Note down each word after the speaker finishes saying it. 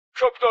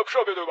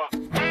샵샵샵에다가.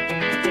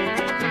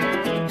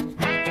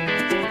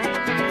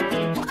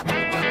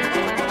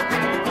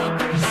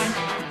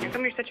 How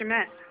come you're such a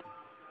mess?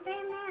 I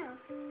don't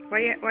know.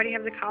 Why do you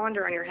have the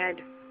colander on your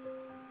head?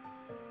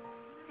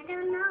 I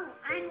don't know.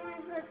 I want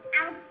to go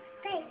out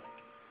space.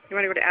 You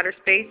want to go to outer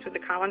space with the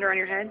colander on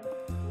your head?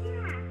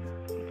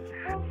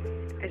 Yeah. Oh,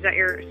 Is that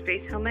your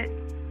space helmet?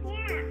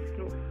 yeah.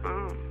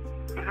 Oh.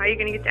 Well, how are you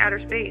going to get to outer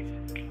space?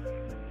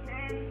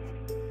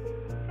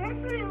 That's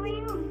my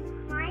wheel.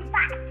 My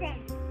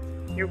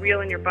button. Your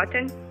wheel and your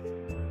button?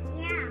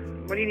 Yeah.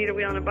 What do you need a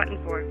wheel and a button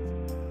for?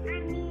 I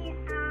need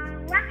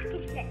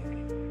rocket ship.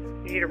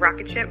 You need a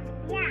rocket ship?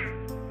 Yeah.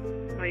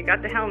 Well, you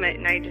got the helmet,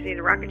 now you just need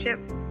a rocket ship?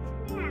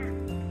 Yeah.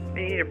 And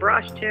you need a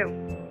brush, too.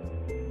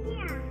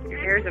 Yeah. Your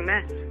hair's a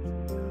mess.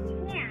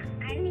 Yeah.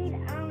 I need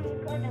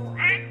go to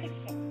rocket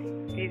ship.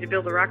 You need to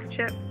build a rocket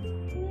ship?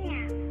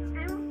 Yeah.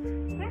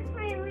 That's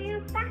my real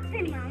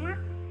button, Mama.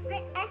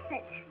 I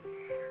effort.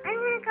 I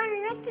want to go to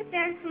Mickey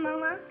first,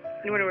 Mama.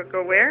 You want to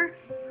go where?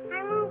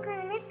 I want to go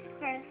to Mickey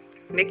first.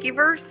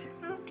 Mickeyverse?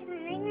 I want to go to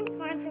Mickey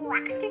for the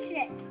rocket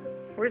ship.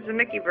 Where's the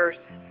Mickeyverse?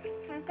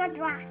 I'll go to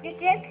rocket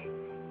ship.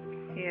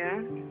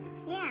 Yeah?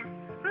 Yeah.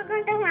 I'll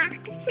go to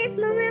rocket ship,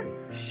 Mama.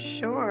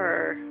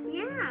 Sure.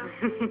 Yeah.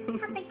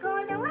 Have to go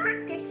to the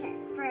rocket ship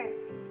first.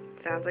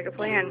 Sounds like a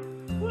plan.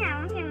 Yeah,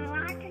 I'm going to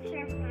rocket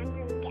ship and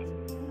get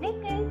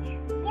Mickey,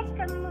 get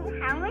the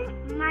helmet,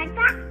 my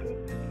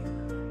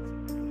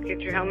button. Get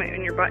your helmet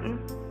and your button?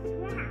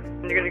 Yeah.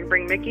 And you're going to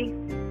bring Mickey?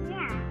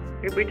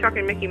 Yeah. Are we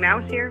talking Mickey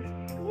Mouse here?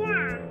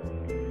 Yeah.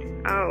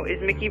 Oh,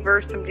 is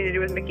Mickeyverse something to do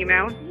with Mickey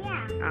Mouse?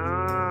 Yeah. Oh.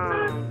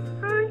 I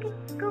want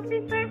to go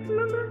first,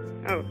 Mama.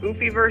 Oh,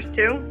 Goofyverse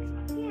too?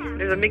 Yeah.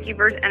 There's a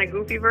Mickeyverse and a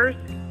Goofyverse?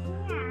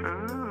 Yeah.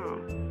 Oh.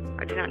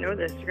 I did not know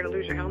this. You're going to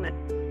lose your helmet.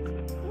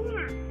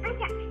 Yeah. I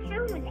got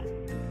helmet.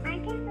 I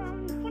get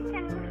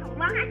the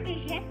rocket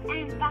ship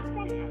and button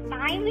and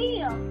my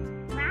wheel.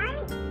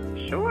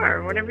 Right?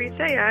 Sure. Whatever you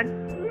say, Ad.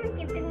 I'm going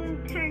to get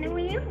the turn the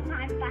wheel,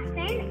 my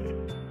button.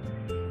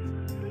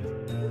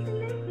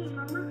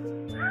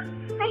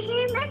 I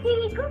hear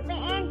Mickey, Goofy,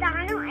 and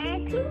Donald,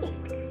 and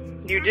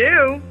Pete. You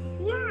do?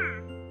 Yeah.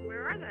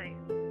 Where are they?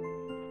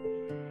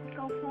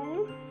 Go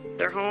home.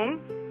 They're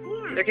home?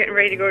 Yeah. They're getting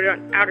ready to go to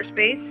outer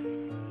space?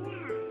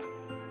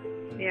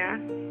 Yeah. Yeah?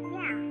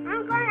 Yeah.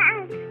 I'm going to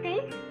outer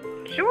space.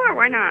 Sure,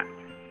 why not?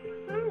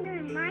 I'm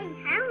going to my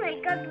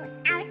helmet go to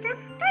outer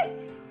space.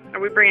 Are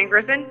we bringing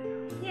Griffin?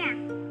 Yeah.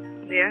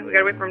 Yeah, we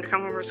gotta wait for him to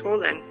come home from school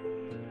then.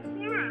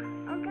 Yeah.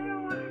 I'm going to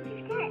watch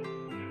the kid.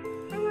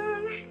 I'm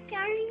going to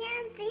go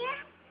again there.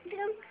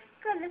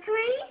 Go to the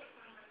plane.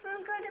 I'm going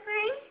to go to the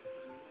plane.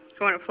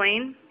 Go on a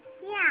plane?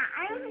 Yeah.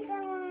 I want to go on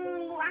the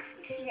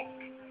rocket ship.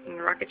 In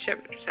the rocket ship?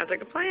 Sounds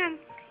like a plan.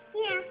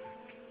 Yeah.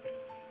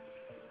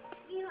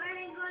 You want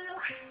to go to the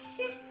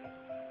rocket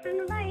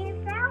ship by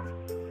yourself?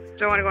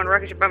 Do I want to go on a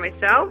rocket ship by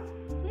myself?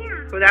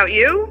 Yeah. Without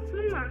you?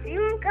 Mama, you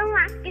want to go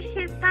rocket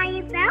ship by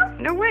yourself?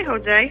 No way,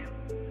 Jose.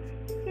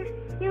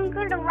 You want to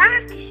go to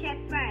rocket ship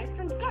first.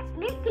 So get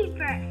Mickey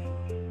first.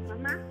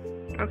 Mama?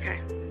 Okay.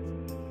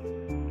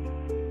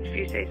 If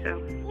you say so.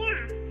 Yeah.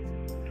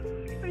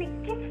 When it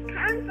gets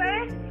come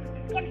first,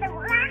 get the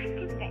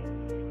rocket ship.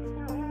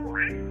 The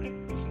rocket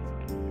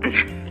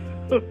ship.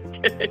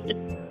 Okay.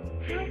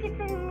 When it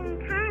gets in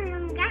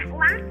time, get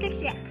rocket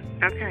ship.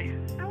 Okay.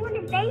 I want a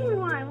baby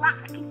one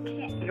rocket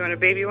ship. You want a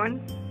baby one?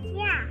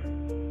 Yeah.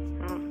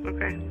 Oh,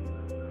 okay.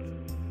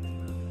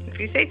 If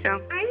you say so.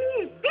 I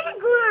need a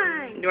big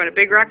one. You want a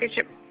big rocket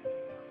ship?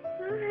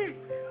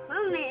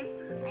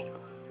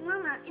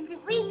 Mama, it's a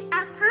reach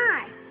up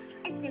high.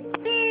 It's a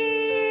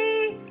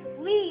big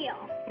wheel.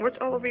 What's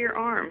all over your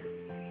arm?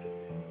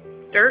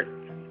 Dirt?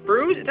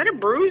 Bruise? Is that a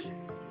bruise?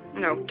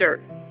 No,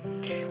 dirt.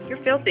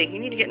 You're filthy. You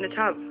need to get in the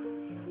tub.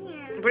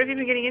 Yeah. What have you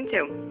been getting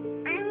into?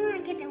 I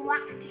want to get the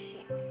rocket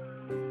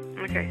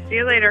ship. Okay, see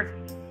you later,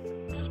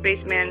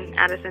 Spaceman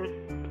Addison.